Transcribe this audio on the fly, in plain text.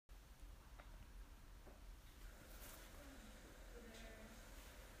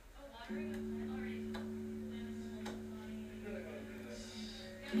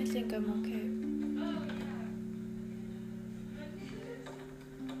I think I'm okay.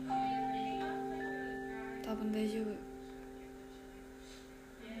多分大丈夫。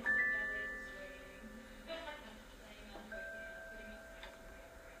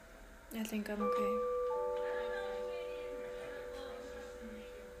I think I'm okay.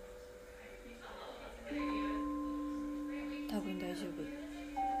 多分大丈夫。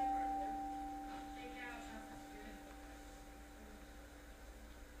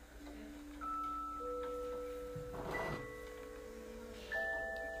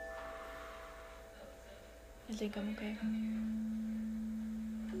I think I'm okay.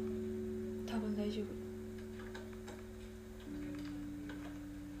 多分大丈夫。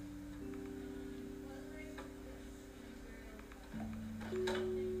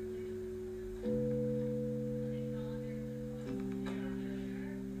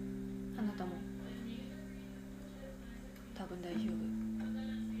あなたも多分大丈夫。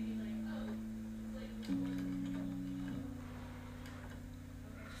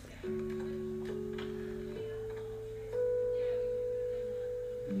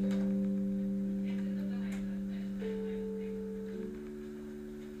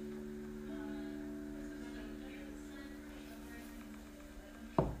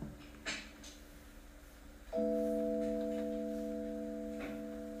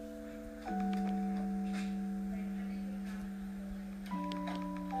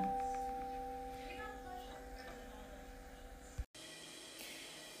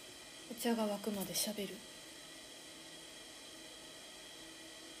お茶が沸くまでしゃべる。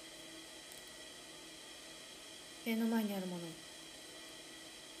目の前にあるもの、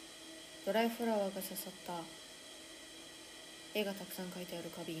ドライフラワーが刺さった絵がたくさん描いてある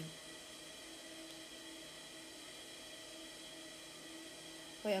花瓶、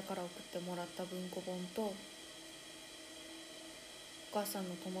親から送ってもらった文庫本とお母さん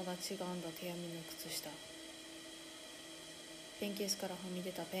の友達が編んだ手編みの靴下、ペンケースからはみ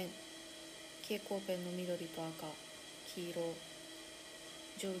出たペン、蛍光ペンの緑と赤、黄色、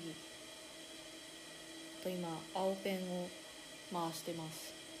定規と今青ペンを回してま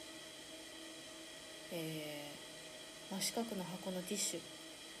す。真四角の箱のティッシュ、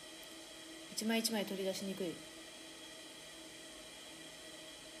一枚一枚取り出しにくい。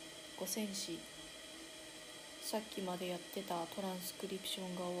五線紙、さっきまでやってたトランスクリプショ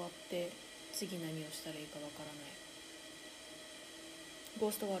ンが終わって次何をしたらいいかわからない。ゴ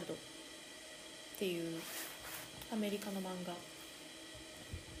ーストワールドっていうアメリカの漫画、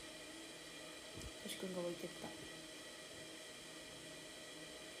星くんが置いてった。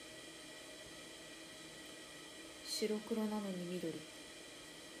白黒なのに緑、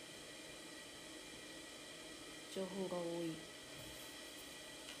情報が多い。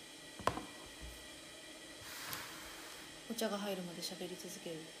お茶が入るまで喋り続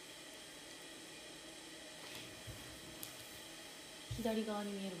ける。左側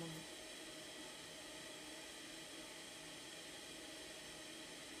に見えるもの、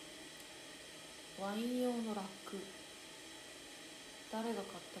ワイン用のラック、誰が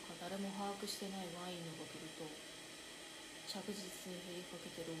買ったか誰も把握してないワインのボトルと着実に減りか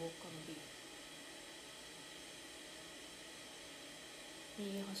けてるウォッカの瓶、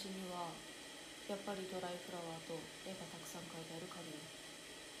右端にはやっぱりドライフラワーと絵がたくさん描いてある花瓶、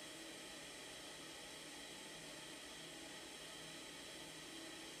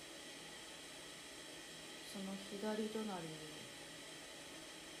その左隣に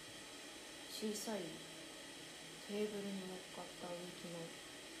小さいテーブルに乗っかった植木の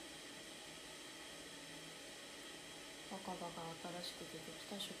若葉が新しく出てき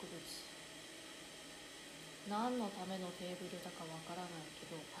た植物、何のためのテーブルだかわからないけ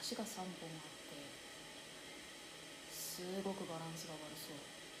ど足が3本あってすごくバランスが悪そう。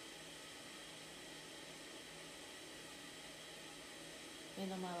目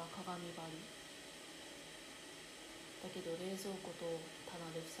の前は鏡張りだけど冷蔵庫と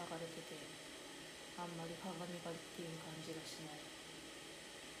棚で塞がれててあんまり鏡張りっていう感じがしない。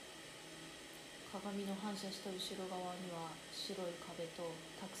鏡の反射した後ろ側には白い壁と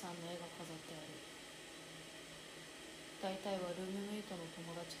たくさんの絵が飾ってある。大体はルームメイトの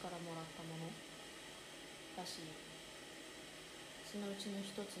友達からもらったものらしい。そのうちの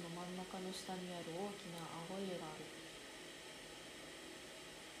一つの真ん中の下にある大きな青い絵がある。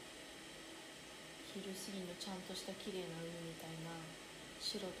昼過ぎのちゃんとした綺麗な海みたいな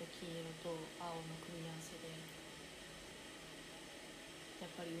白と黄色と青の組み合わせで、や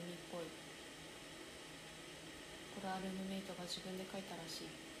っぱり海っぽい。これはルームメイトが自分で描いたらし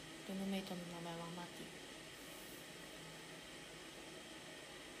い。ルームメイトの名前はマティ。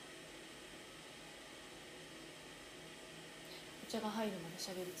茶が入るまで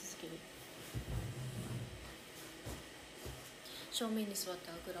喋り続ける。正面に座って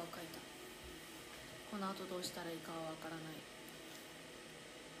あぐらをかいた。この後どうしたらいいかはわからない。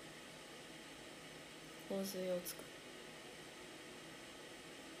頬杖をつく。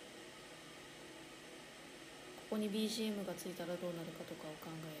ここに BGM がついたらどうなるかとかを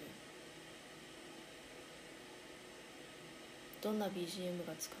考える。どんな BGM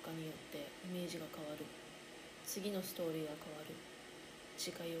がつくかによってイメージが変わる。次のストーリーが変わる。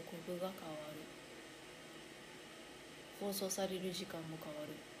次回予告が変わる。放送される時間も変わ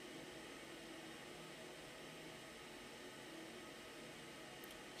る。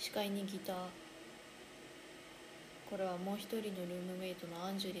視界にギター。これはもう一人のルームメイトの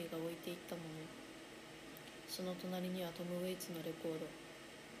アンジェリーが置いていったもの。その隣にはトム・ウェイツのレコード。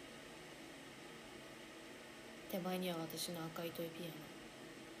手前には私の赤いトイピアノ。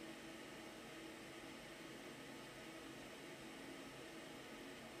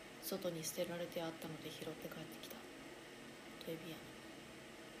外に捨てられてあったので拾って帰ってきたトイピアノ。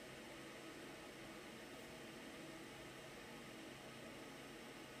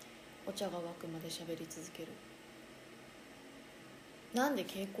お茶が沸くまで喋り続ける。なんで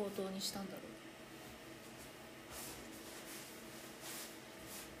蛍光灯にしたんだろう。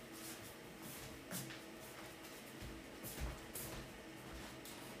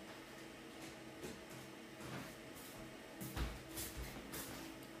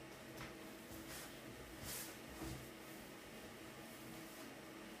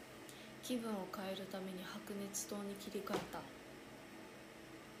気分を変えるために白熱灯に切り替えた。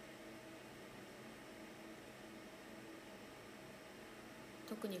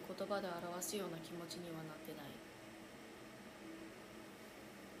特に言葉で表すような気持ちにはなってない。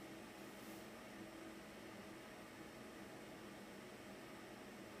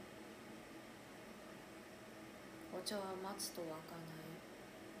お茶は待つと沸かない。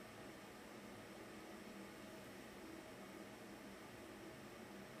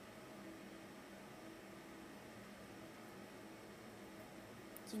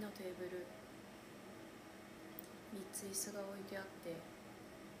木のテーブル、3つ椅子が置いてあって、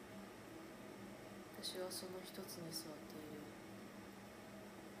私はその一つに座っている。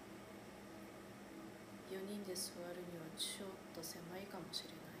4人で座るにはちょっと狭いかもし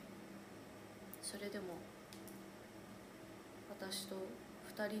れない。それでも私と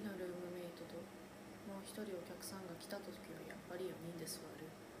2人のルームメイトともう1人お客さんが来た時はやっぱり4人で座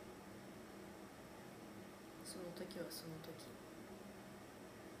る。その時はその時。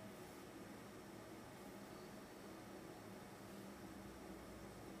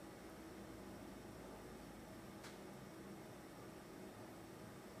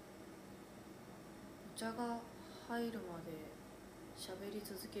お茶が入るまで喋り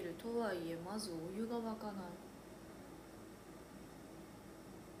続けるとはいえ、まずお湯が沸かない。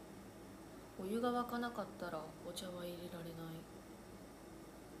お湯が沸かなかったらお茶は入れられない。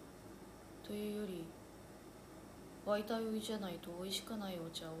というより、沸いたお湯じゃないと美味しくないお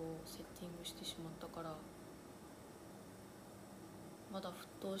茶をセッティングしてしまったから、まだ沸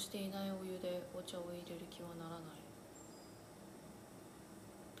騰していないお湯でお茶を入れる気はならない。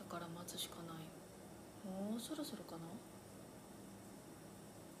だから待つしかない。もうそろそろかな。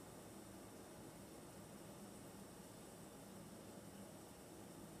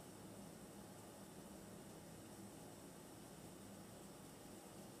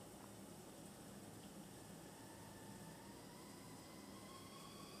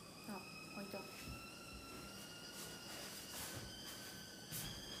あ、開いた。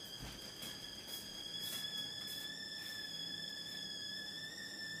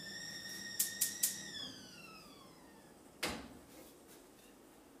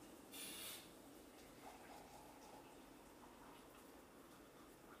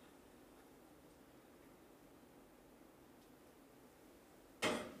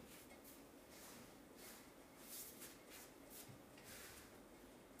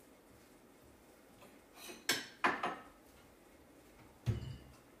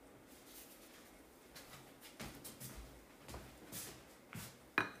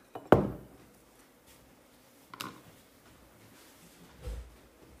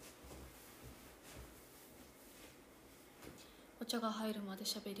お茶が入るまで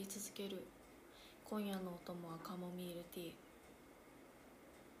喋り続ける。今夜のお供はカモミールティー。